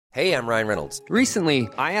Hey, I'm Ryan Reynolds. Recently,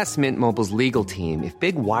 I asked Mint Mobile's legal team if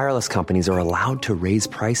big wireless companies are allowed to raise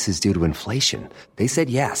prices due to inflation. They said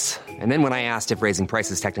yes. And then when I asked if raising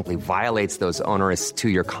prices technically violates those onerous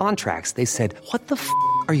two-year contracts, they said, "What the f***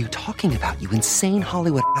 are you talking about, you insane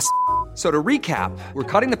Hollywood ass?" So to recap, we're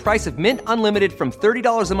cutting the price of Mint Unlimited from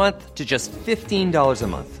 $30 a month to just $15 a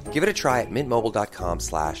month. Give it a try at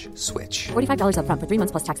mintmobile.com/switch. $45 up front for 3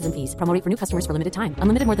 months plus taxes and fees. Promo rate for new customers for limited time.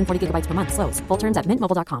 Unlimited more than 40 gigabytes per month. Slows full terms at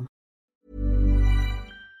mintmobile.com.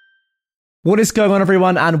 What is going on,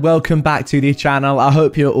 everyone, and welcome back to the channel. I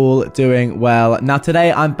hope you're all doing well. Now,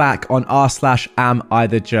 today I'm back on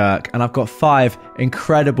r/am-I-the-jerk, and I've got 5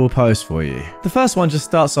 incredible posts for you. The first one just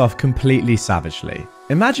starts off completely savagely.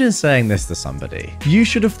 Imagine saying this to somebody. "You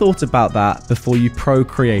should have thought about that before you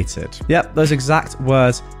procreated." Yep, those exact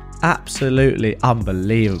words. Absolutely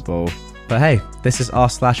unbelievable. But hey, this is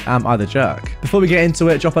r/am-I-the-jerk. Before we get into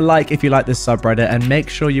it, drop a like if you like this subreddit and make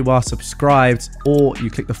sure you are subscribed or you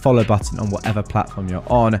click the follow button on whatever platform you're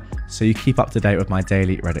on so you keep up to date with my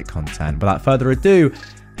daily Reddit content. Without further ado,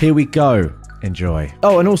 here we go. Enjoy.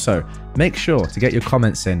 Oh, and also, make sure to get your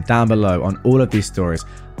comments in down below on all of these stories.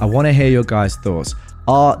 I want to hear your guys' thoughts.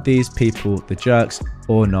 Are these people the jerks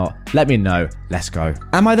or not? Let me know. Let's go.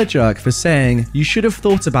 Am I the jerk for saying you should have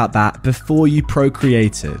thought about that before you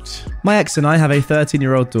procreated? My ex and I have a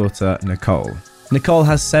 13-year-old daughter, Nicole. Nicole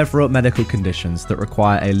has several medical conditions that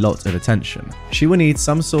require a lot of attention. She will need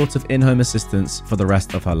some sort of in-home assistance for the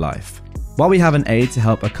rest of her life. While we have an aide to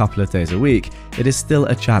help a couple of days a week, it is still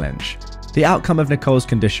a challenge. The outcome of Nicole's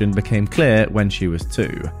condition became clear when she was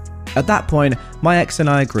 2. At that point, my ex and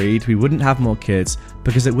I agreed we wouldn't have more kids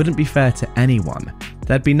because it wouldn't be fair to anyone.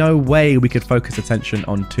 There'd be no way we could focus attention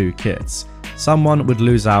on 2 kids. Someone would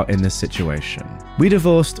lose out in this situation. We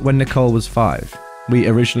divorced when Nicole was 5. We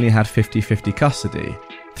originally had 50-50 custody.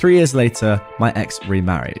 3 years later, my ex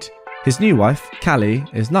remarried. His new wife, Callie,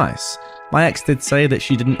 is nice. My ex did say that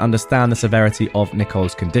she didn't understand the severity of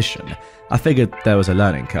Nicole's condition. I figured there was a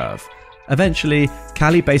learning curve. Eventually,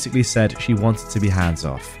 Callie basically said she wanted to be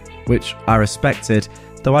hands-off, which I respected,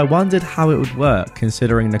 though I wondered how it would work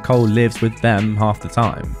considering Nicole lives with them half the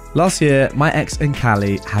time. Last year, my ex and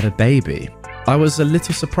Callie had a baby. I was a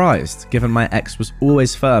little surprised, given my ex was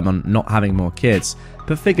always firm on not having more kids,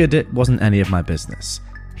 but figured it wasn't any of my business.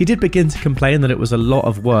 He did begin to complain that it was a lot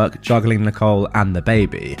of work juggling Nicole and the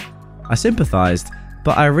baby. I sympathized,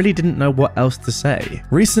 but I really didn't know what else to say.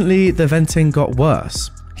 Recently, the venting got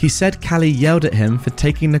worse. He said Callie yelled at him for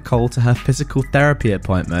taking Nicole to her physical therapy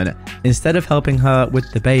appointment instead of helping her with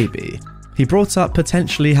the baby. He brought up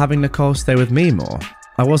potentially having Nicole stay with me more.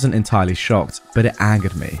 I wasn't entirely shocked, but it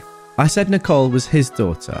angered me. I said Nicole was his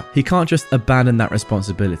daughter. He can't just abandon that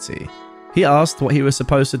responsibility. He asked what he was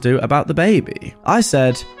supposed to do about the baby. I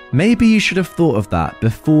said, maybe you should have thought of that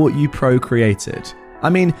before you procreated. I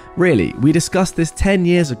mean, really, we discussed this 10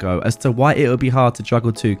 years ago as to why it would be hard to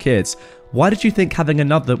juggle 2 kids. Why did you think having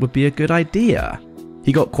another would be a good idea?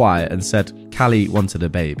 He got quiet and said Callie wanted a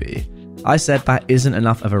baby. I said that isn't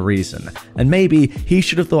enough of a reason, and maybe he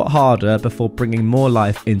should have thought harder before bringing more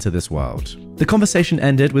life into this world. The conversation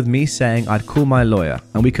ended with me saying I'd call my lawyer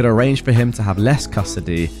and we could arrange for him to have less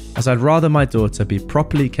custody, as I'd rather my daughter be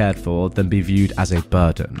properly cared for than be viewed as a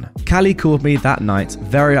burden. Callie called me that night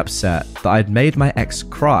very upset that I'd made my ex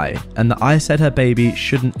cry and that I said her baby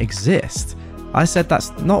shouldn't exist. I said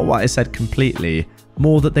that's not what I said completely,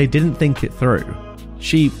 more that they didn't think it through.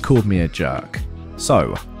 She called me a jerk.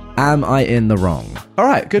 So, am I in the wrong?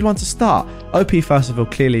 Alright, good one to start. OP, first of all,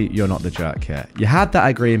 clearly you're not the jerk here. You had that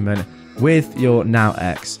agreement with your now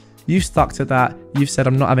ex. You've stuck to that. You've said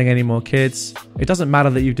I'm not having any more kids. It doesn't matter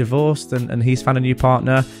that you've divorced and he's found a new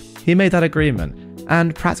partner. He made that agreement.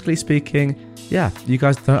 And practically speaking, yeah, you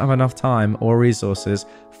guys don't have enough time or resources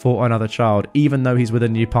for another child, even though he's with a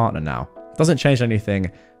new partner now. Doesn't change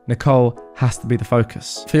anything. Nicole has to be the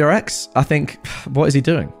focus. For your ex, I think, what is he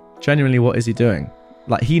doing? Genuinely, what is he doing?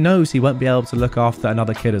 Like, he knows he won't be able to look after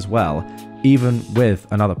another kid as well, even with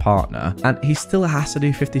another partner, and he still has to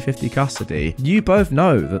do 50-50 custody. You both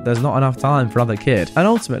know that there's not enough time for another kid, and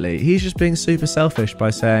ultimately, he's just being super selfish by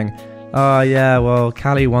saying, oh yeah, well,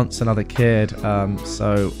 Callie wants another kid,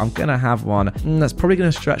 so I'm gonna have one. That's probably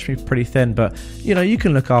gonna stretch me pretty thin, but, you know, you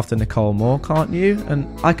can look after Nicole more, can't you? And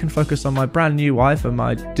I can focus on my brand new wife and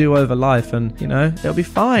my do-over life, and, you know, it'll be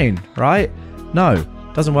fine, right? No.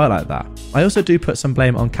 Doesn't work like that. I also do put some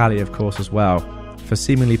blame on Callie, of course, as well, for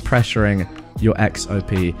seemingly pressuring your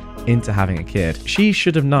ex-OP into having a kid. She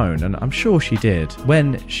should have known, and I'm sure she did,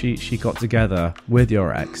 when she got together with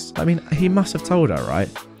your ex. I mean, he must have told her, right?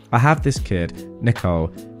 I have this kid,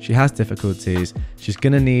 Nicole. She has difficulties. She's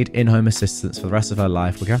going to need in-home assistance for the rest of her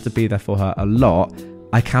life. We're going to have to be there for her a lot.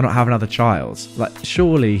 I cannot have another child. Like,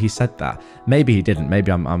 surely he said that. Maybe he didn't.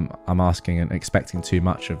 Maybe I'm asking and expecting too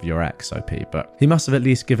much of your ex, OP. But he must have at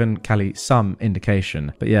least given Callie some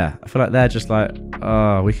indication. But yeah, I feel like they're just like,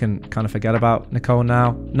 oh, we can kind of forget about Nicole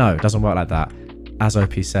now. No, it doesn't work like that. As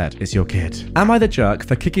OP said, it's your kid. Am I the jerk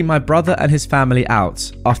for kicking my brother and his family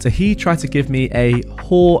out after he tried to give me a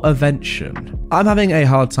whore-avention? I'm having a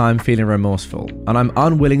hard time feeling remorseful, and I'm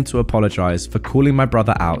unwilling to apologise for calling my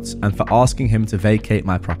brother out and for asking him to vacate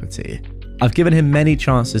my property. I've given him many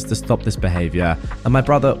chances to stop this behaviour, and my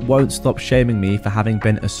brother won't stop shaming me for having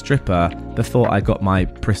been a stripper before I got my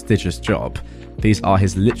prestigious job. These are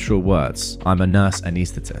his literal words. I'm a nurse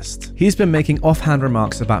anaesthetist. He's been making offhand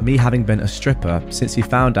remarks about me having been a stripper since he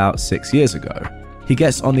found out 6 years ago. He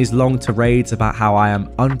gets on these long tirades about how I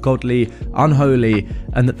am ungodly, unholy,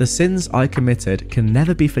 and that the sins I committed can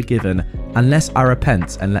never be forgiven unless I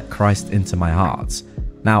repent and let Christ into my heart.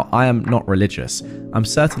 Now, I am not religious. I'm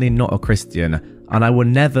certainly not a Christian, and I will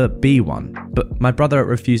never be one, but my brother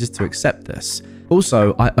refuses to accept this.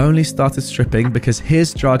 Also, I only started stripping because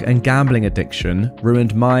his drug and gambling addiction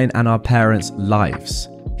ruined mine and our parents' lives.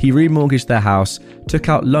 He remortgaged their house, took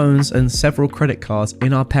out loans and several credit cards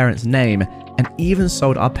in our parents' name, and even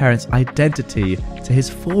sold our parents' identity to his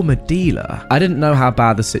former dealer. I didn't know how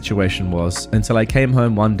bad the situation was until I came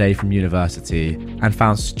home one day from university and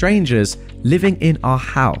found strangers living in our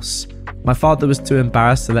house. My father was too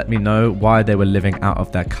embarrassed to let me know why they were living out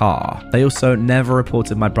of their car. They also never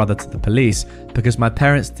reported my brother to the police because my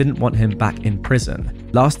parents didn't want him back in prison.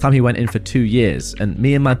 Last time he went in for 2 years, and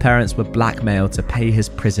me and my parents were blackmailed to pay his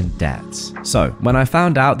prison debts. So, when I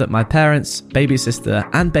found out that my parents, baby sister,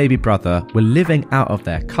 and baby brother were living out of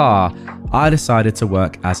their car, I decided to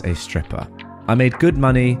work as a stripper. I made good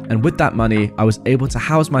money, and with that money, I was able to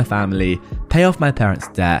house my family, pay off my parents'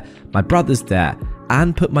 debt, my brother's debt,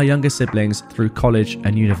 and put my younger siblings through college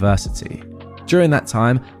and university. During that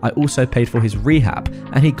time, I also paid for his rehab,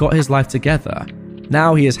 and he got his life together.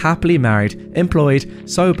 Now he is happily married, employed,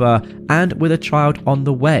 sober, and with a child on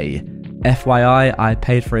the way. FYI, I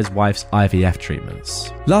paid for his wife's IVF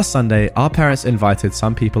treatments. Last Sunday, our parents invited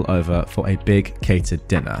some people over for a big catered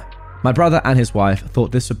dinner. My brother and his wife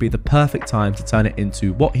thought this would be the perfect time to turn it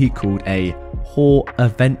into what he called a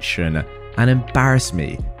whore-avention and embarrass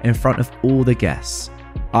me in front of all the guests.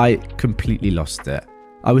 I completely lost it.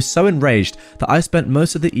 I was so enraged that I spent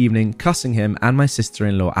most of the evening cussing him and my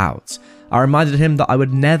sister-in-law out. I reminded him that I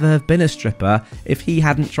would never have been a stripper if he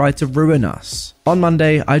hadn't tried to ruin us. On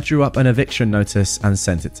Monday, I drew up an eviction notice and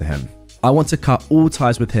sent it to him. I want to cut all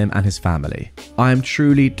ties with him and his family. I am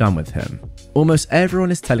truly done with him. Almost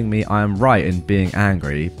everyone is telling me I am right in being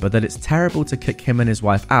angry, but that it's terrible to kick him and his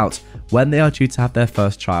wife out when they are due to have their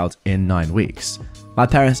first child in 9 weeks. My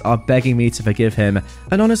parents are begging me to forgive him,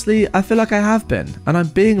 and honestly, I feel like I have been, and I'm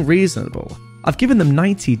being reasonable. I've given them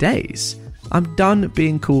 90 days. I'm done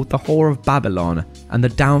being called the whore of Babylon and the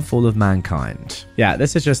downfall of mankind. Yeah,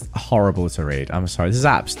 this is just horrible to read. I'm sorry, this is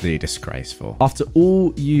absolutely disgraceful. After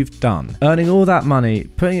all you've done, earning all that money,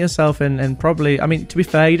 putting yourself in probably, I mean, to be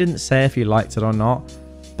fair, he didn't say if he liked it or not,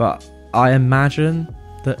 but I imagine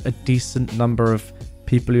that a decent number of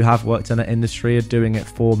people who have worked in the industry are doing it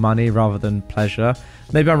for money rather than pleasure.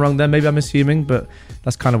 Maybe I'm wrong there, maybe I'm assuming, but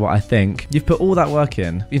that's kind of what I think. You've put all that work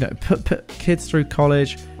in, you know, put kids through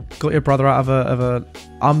college, got your brother out of a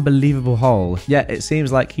unbelievable hole, yet it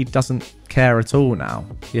seems like he doesn't care at all now.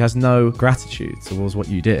 He has no gratitude towards what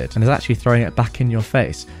you did and is actually throwing it back in your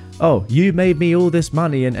face. Oh, you made me all this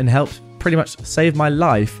money and helped pretty much save my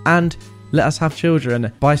life and let us have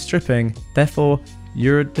children by stripping, therefore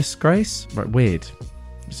you're a disgrace? Right, weird.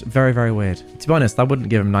 It's very, very weird. To be honest, I wouldn't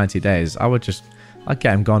give him 90 days. I'd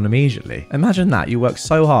get him gone immediately. Imagine that. You work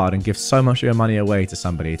so hard and give so much of your money away to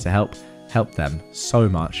somebody to help them so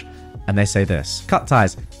much, and they say this: cut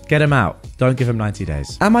ties, get him out, don't give him 90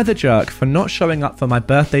 days. Am I the jerk for not showing up for my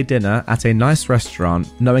birthday dinner at a nice restaurant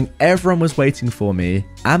knowing everyone was waiting for me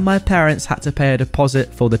and my parents had to pay a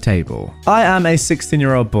deposit for the table? I am a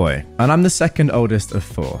 16-year-old boy and I'm the second oldest of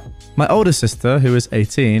 4. My older sister, who is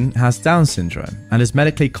 18, has Down syndrome and is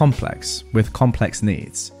medically complex with complex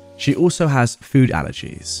needs. She also has food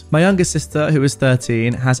allergies. My younger sister, who is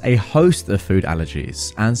 13, has a host of food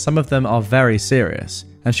allergies, and some of them are very serious,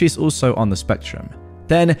 and she's also on the spectrum.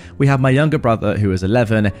 Then we have my younger brother who is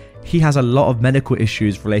 11. He has a lot of medical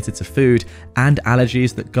issues related to food and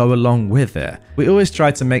allergies that go along with it. We always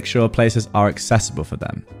try to make sure places are accessible for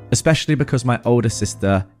them, especially because my older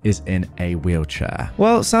sister is in a wheelchair.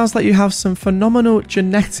 Well, sounds like you have some phenomenal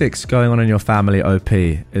genetics going on in your family, OP,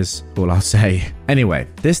 is all I'll say. Anyway,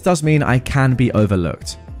 this does mean I can be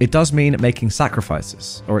overlooked. It does mean making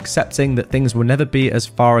sacrifices or accepting that things will never be as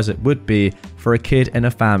far as it would be for a kid in a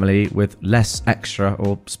family with less extra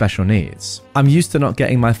or special needs. I'm used to not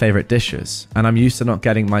getting my favorite dishes, and I'm used to not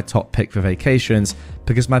getting my top pick for vacations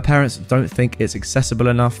because my parents don't think it's accessible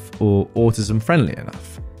enough or autism friendly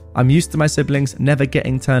enough. I'm used to my siblings never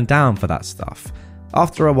getting turned down for that stuff.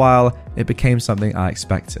 After a while, it became something I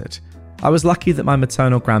expected. I was lucky that my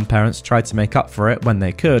maternal grandparents tried to make up for it when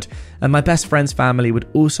they could, and my best friend's family would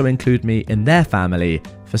also include me in their family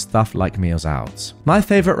for stuff like meals out. My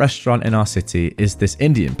favourite restaurant in our city is this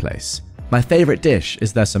Indian place. My favourite dish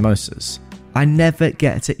is their samosas. I never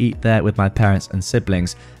get to eat there with my parents and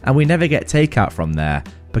siblings, and we never get takeout from there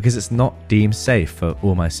because it's not deemed safe for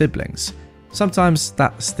all my siblings. Sometimes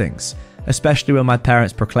that stinks, especially when my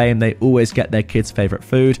parents proclaim they always get their kids' favourite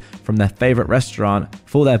food from their favourite restaurant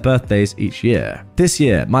for their birthdays each year. This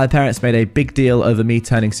year, my parents made a big deal over me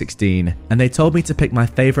turning 16, and they told me to pick my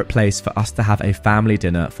favourite place for us to have a family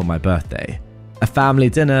dinner for my birthday. A family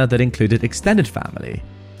dinner that included extended family.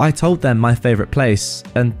 I told them my favourite place,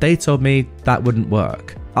 and they told me that wouldn't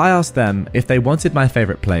work. I asked them if they wanted my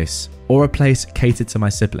favourite place or a place catered to my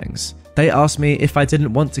siblings. They asked me if I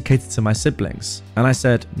didn't want to cater to my siblings, and I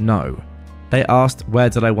said no. They asked where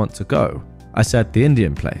did I want to go. I said the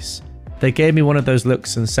Indian place. They gave me one of those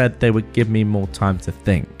looks and said they would give me more time to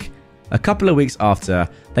think. A couple of weeks after,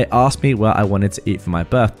 they asked me where I wanted to eat for my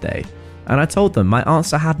birthday, and I told them my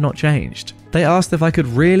answer had not changed. They asked if I could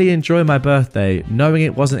really enjoy my birthday knowing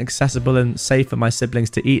it wasn't accessible and safe for my siblings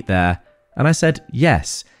to eat there, and I said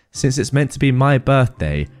yes, since it's meant to be my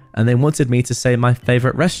birthday, and they wanted me to say my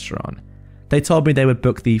favourite restaurant. They told me they would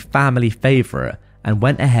book the family favourite and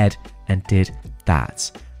went ahead and did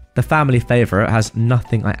that. The family favourite has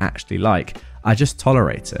nothing I actually like, I just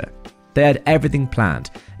tolerate it. They had everything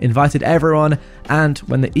planned, invited everyone, and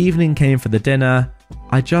when the evening came for the dinner,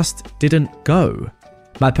 I just didn't go.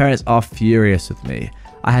 My parents are furious with me.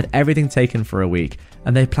 I had everything taken for a week,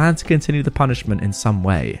 and they planned to continue the punishment in some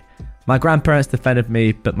way. My grandparents defended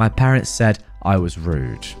me, but my parents said I was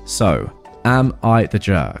rude. So, am I the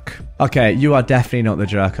jerk? Okay, you are definitely not the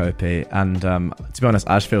jerk, OP, and to be honest,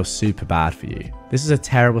 I just feel super bad for you. This is a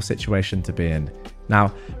terrible situation to be in.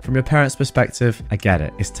 Now, from your parents' perspective, I get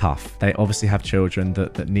it, it's tough. They obviously have children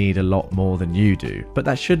that need a lot more than you do, but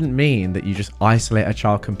that shouldn't mean that you just isolate a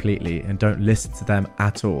child completely and don't listen to them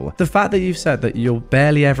at all. The fact that you've said that you're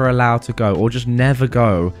barely ever allowed to go or just never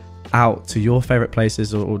go out to your favourite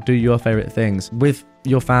places or do your favourite things with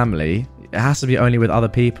your family, it has to be only with other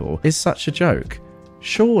people, is such a joke.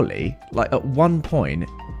 Surely, like at one point,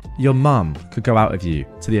 your mum could go out with you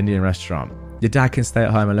to the Indian restaurant. Your dad can stay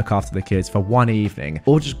at home and look after the kids for one evening,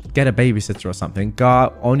 or just get a babysitter or something, go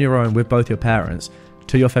out on your own with both your parents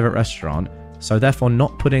to your favourite restaurant, so therefore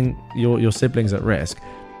not putting your siblings at risk,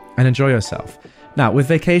 and enjoy yourself. Now, with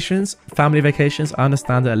vacations, family vacations, I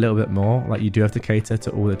understand it a little bit more. Like, you do have to cater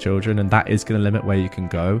to all the children, and that is going to limit where you can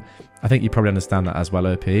go. I think you probably understand that as well,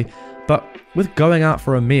 OP. But with going out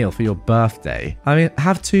for a meal for your birthday, I mean,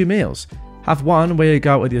 have 2 meals. Have one where you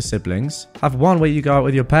go out with your siblings. Have one where you go out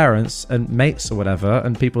with your parents and mates or whatever,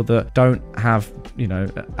 and people that don't have,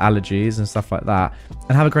 allergies and stuff like that,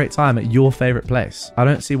 and have a great time at your favourite place. I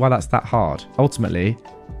don't see why that's that hard. Ultimately,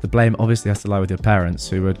 the blame obviously has to lie with your parents,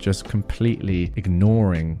 who are just completely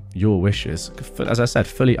ignoring your wishes. As I said,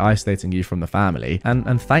 fully isolating you from the family.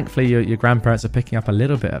 And thankfully, your grandparents are picking up a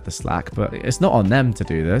little bit of the slack, but it's not on them to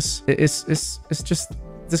do this. It's just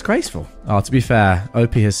disgraceful. Oh, to be fair,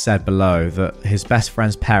 OP has said below that his best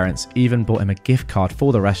friend's parents even bought him a gift card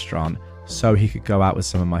for the restaurant so he could go out with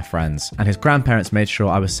some of my friends. And his grandparents made sure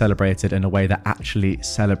I was celebrated in a way that actually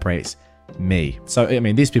celebrates me. So, I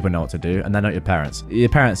mean, these people know what to do, and they're not your parents. Your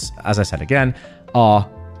parents, as I said again, are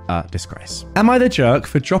a disgrace. Am I the jerk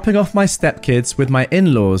for dropping off my stepkids with my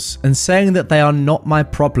in-laws and saying that they are not my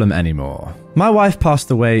problem anymore? My wife passed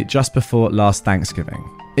away just before last Thanksgiving.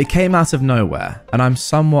 It came out of nowhere, and I'm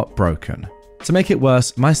somewhat broken. To make it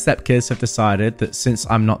worse, my stepkids have decided that since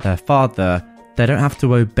I'm not their father, they don't have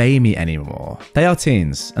to obey me anymore. They are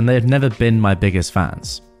teens, and they have never been my biggest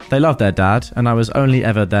fans. They love their dad, and I was only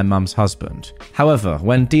ever their mum's husband. However,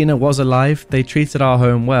 when Dina was alive, they treated our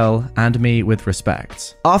home well and me with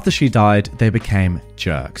respect. After she died, they became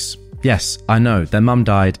jerks. Yes, I know, their mum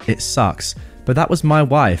died, it sucks, But that was my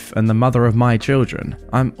wife and the mother of my children.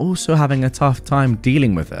 I'm also having a tough time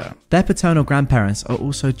dealing with it. Their paternal grandparents are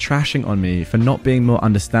also trashing on me for not being more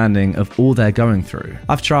understanding of all they're going through.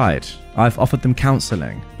 I've tried. I've offered them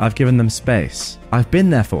counselling. I've given them space. I've been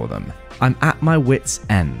there for them. I'm at my wit's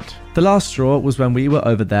end. The last straw was when we were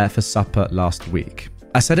over there for supper last week.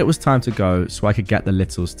 I said it was time to go so I could get the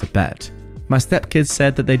littles to bed. My stepkids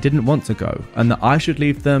said that they didn't want to go and that I should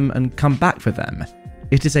leave them and come back for them.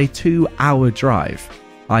 It is a 2-hour drive.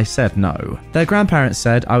 I said no. Their grandparents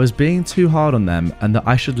said I was being too hard on them and that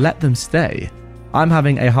I should let them stay. I'm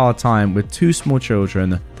having a hard time with 2 small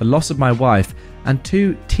children, the loss of my wife, and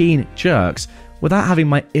 2 teen jerks without having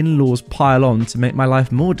my in-laws pile on to make my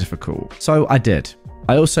life more difficult. So I did.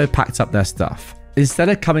 I also packed up their stuff. Instead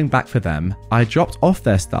of coming back for them, I dropped off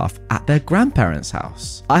their stuff at their grandparents'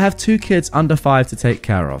 house. I have 2 kids under 5 to take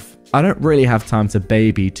care of. I don't really have time to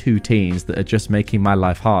baby 2 teens that are just making my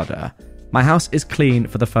life harder. My house is clean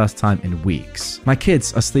for the first time in weeks. My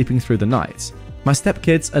kids are sleeping through the night. My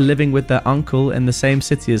stepkids are living with their uncle in the same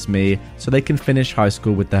city as me so they can finish high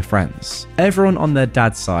school with their friends. Everyone on their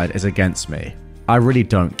dad's side is against me. I really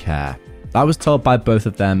don't care. I was told by both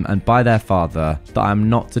of them and by their father that I'm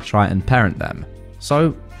not to try and parent them.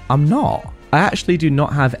 So I'm not. I actually do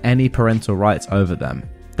not have any parental rights over them.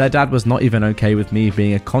 Their dad was not even okay with me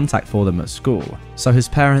being a contact for them at school, so his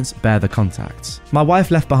parents bear the contacts. My wife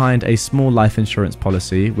left behind a small life insurance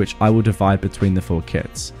policy which I will divide between the 4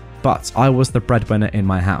 kids. But I was the breadwinner in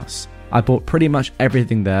my house. I bought pretty much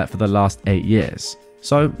everything there for the last 8 years.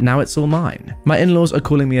 So now it's all mine. My in-laws are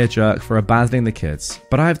calling me a jerk for abandoning the kids,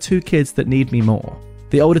 but I have 2 kids that need me more.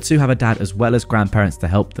 The older 2 have a dad as well as grandparents to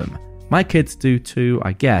help them. My kids do too,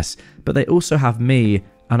 I guess, but they also have me,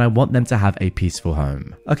 and I want them to have a peaceful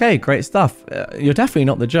home. Okay, great stuff. You're definitely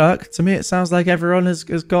not the jerk. To me, it sounds like everyone has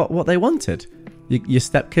got what they wanted. Your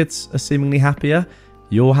stepkids are seemingly happier.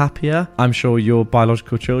 You're happier. I'm sure your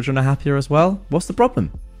biological children are happier as well. What's the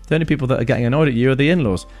problem? The only people that are getting annoyed at you are the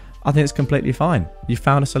in-laws. I think it's completely fine. You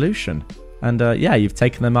found a solution. And yeah, you've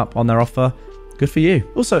taken them up on their offer. Good for you.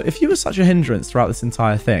 Also, if you were such a hindrance throughout this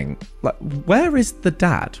entire thing, like, where is the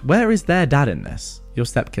dad? Where is their dad in this? Your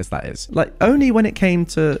stepkids, that is. Like, only when it came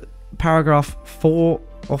to paragraph 4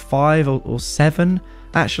 or 5 or 7,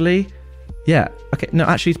 actually. Yeah, okay, no,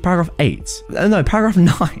 actually, it's paragraph 8. No,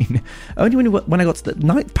 paragraph 9. Only when I got to the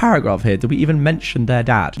 9th paragraph here did we even mention their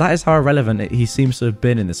dad. That is how irrelevant he seems to have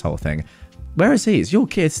been in this whole thing. Where is he? It's your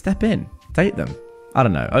kids. Step in. Date them. I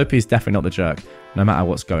don't know. OP's definitely not the jerk, no matter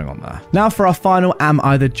what's going on there. Now for our final Am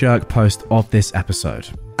I the Jerk post of this episode.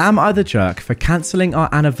 Am I the jerk for cancelling our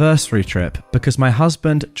anniversary trip because my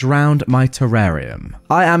husband drowned my terrarium?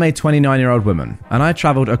 I am a 29-year-old woman, and I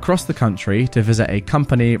travelled across the country to visit a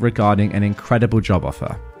company regarding an incredible job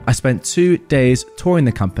offer. I spent 2 days touring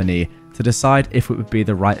the company to decide if it would be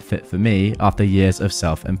the right fit for me after years of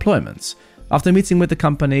self-employment. After meeting with the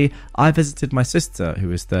company, I visited my sister,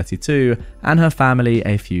 who is 32, and her family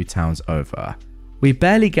a few towns over. We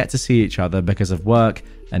barely get to see each other because of work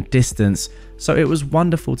and distance, so it was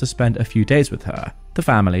wonderful to spend a few days with her, the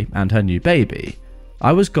family, and her new baby.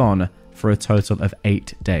 I was gone for a total of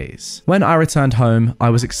 8 days. When I returned home, I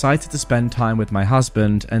was excited to spend time with my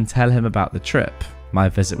husband and tell him about the trip, my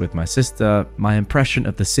visit with my sister, my impression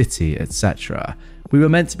of the city, etc. We were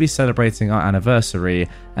meant to be celebrating our anniversary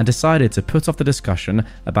and decided to put off the discussion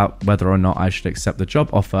about whether or not I should accept the job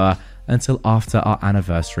offer until after our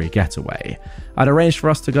anniversary getaway. I'd arranged for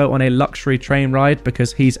us to go on a luxury train ride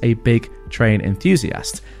because he's a big train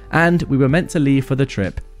enthusiast, and we were meant to leave for the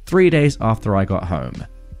trip 3 days after I got home.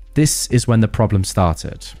 This is when the problem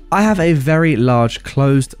started. I have a very large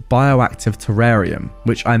closed bioactive terrarium,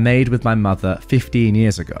 which I made with my mother 15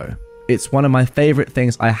 years ago. It's one of my favourite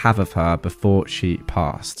things I have of her before she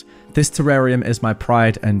passed. This terrarium is my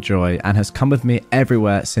pride and joy and has come with me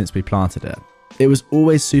everywhere since we planted it. It was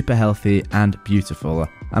always super healthy and beautiful,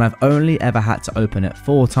 and I've only ever had to open it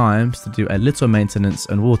 4 times to do a little maintenance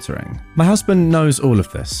and watering. My husband knows all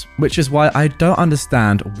of this, which is why I don't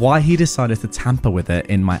understand why he decided to tamper with it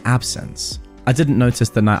in my absence. I didn't notice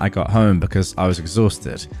the night I got home because I was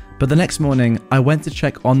exhausted, but the next morning I went to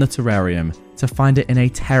check on the terrarium to find it in a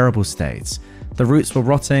terrible state. The roots were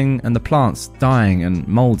rotting and the plants dying and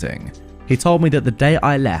moulding. He told me that the day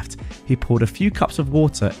I left, he poured a few cups of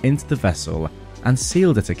water into the vessel and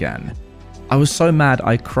sealed it again. I was so mad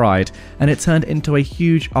I cried, and it turned into a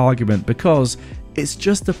huge argument because It's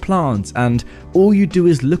just a plant, and all you do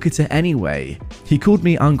is look at it anyway. He called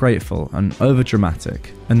me ungrateful and overdramatic,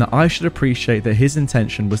 and that I should appreciate that his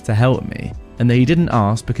intention was to help me, and that he didn't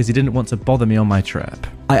ask because he didn't want to bother me on my trip.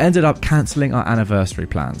 I ended up cancelling our anniversary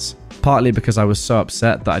plans, partly because I was so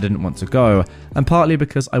upset that I didn't want to go, and partly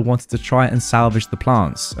because I wanted to try and salvage the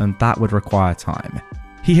plants, and that would require time.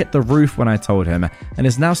 He hit the roof when I told him, and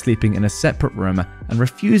is now sleeping in a separate room and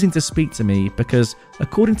refusing to speak to me because,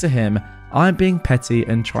 according to him, I'm being petty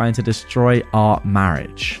and trying to destroy our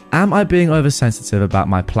marriage. Am I being oversensitive about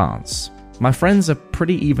my plants? My friends are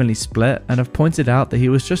pretty evenly split and have pointed out that he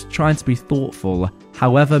was just trying to be thoughtful,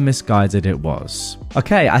 however misguided it was.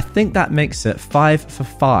 Okay, I think that makes it 5 for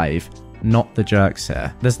 5, not the jerks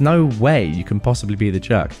here. There's no way you can possibly be the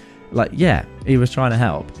jerk. Like, yeah, he was trying to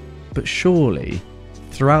help, but surely,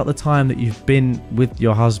 throughout the time that you've been with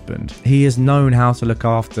your husband, he has known how to look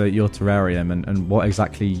after your terrarium and what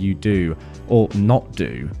exactly you do, or not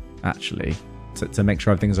do, actually, to make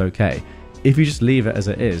sure everything's okay. If you just leave it as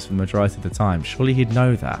it is for the majority of the time, surely he'd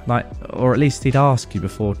know that. Like, or at least he'd ask you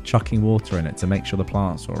before chucking water in it to make sure the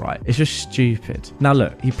plant's all right. It's just stupid. Now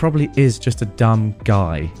look, he probably is just a dumb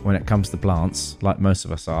guy when it comes to plants, like most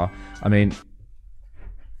of us are. I mean,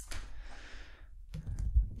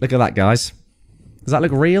 look at that, guys. Does that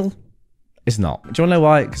look real? It's not. Do you want to know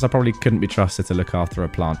why? Because I probably couldn't be trusted to look after a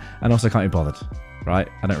plant, and also can't be bothered, right?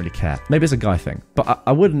 I don't really care. Maybe it's a guy thing, but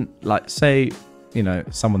I wouldn't, like, say, you know,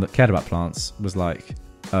 someone that cared about plants was like,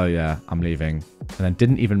 oh yeah, I'm leaving, and then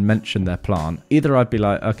didn't even mention their plant. Either I'd be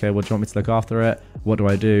like, okay, well, do you want me to look after it? What do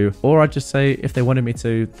I do? Or I'd just say, if they wanted me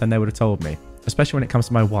to, then they would have told me. Especially when it comes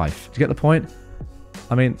to my wife. Do you get the point?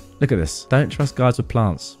 I mean, look at this. Don't trust guys with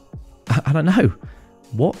plants. I don't know.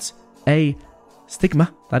 What a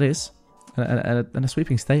stigma that is, and a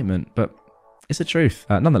sweeping statement, but it's the truth.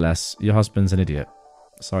 Nonetheless, your husband's an idiot.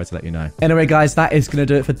 Sorry to let you know. Anyway, guys, that is going to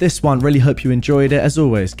do it for this one. Really hope you enjoyed it. As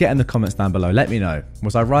always, get in the comments down below. Let me know.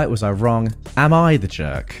 Was I right? Was I wrong? Am I the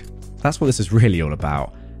jerk? That's what this is really all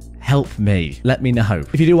about. Help me. Let me know.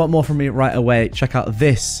 If you do want more from me right away, check out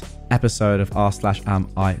this episode of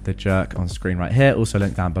r/am I the jerk on screen right here. Also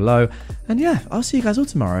linked down below. And yeah, I'll see you guys all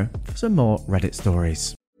tomorrow for some more Reddit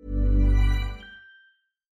stories.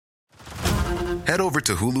 Head over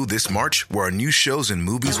to Hulu this March, where our new shows and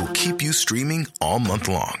movies will keep you streaming all month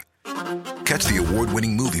long. Catch the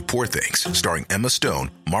award-winning movie Poor Things, starring Emma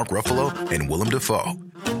Stone, Mark Ruffalo, and Willem Dafoe.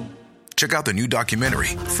 Check out the new documentary,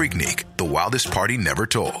 Freaknik, The Wildest Party Never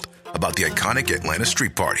Told, about the iconic Atlanta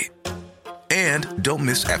street party. And don't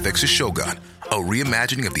miss FX's Shogun, a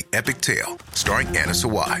reimagining of the epic tale, starring Anna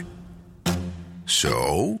Sawai.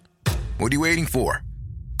 So, what are you waiting for?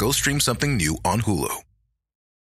 Go stream something new on Hulu.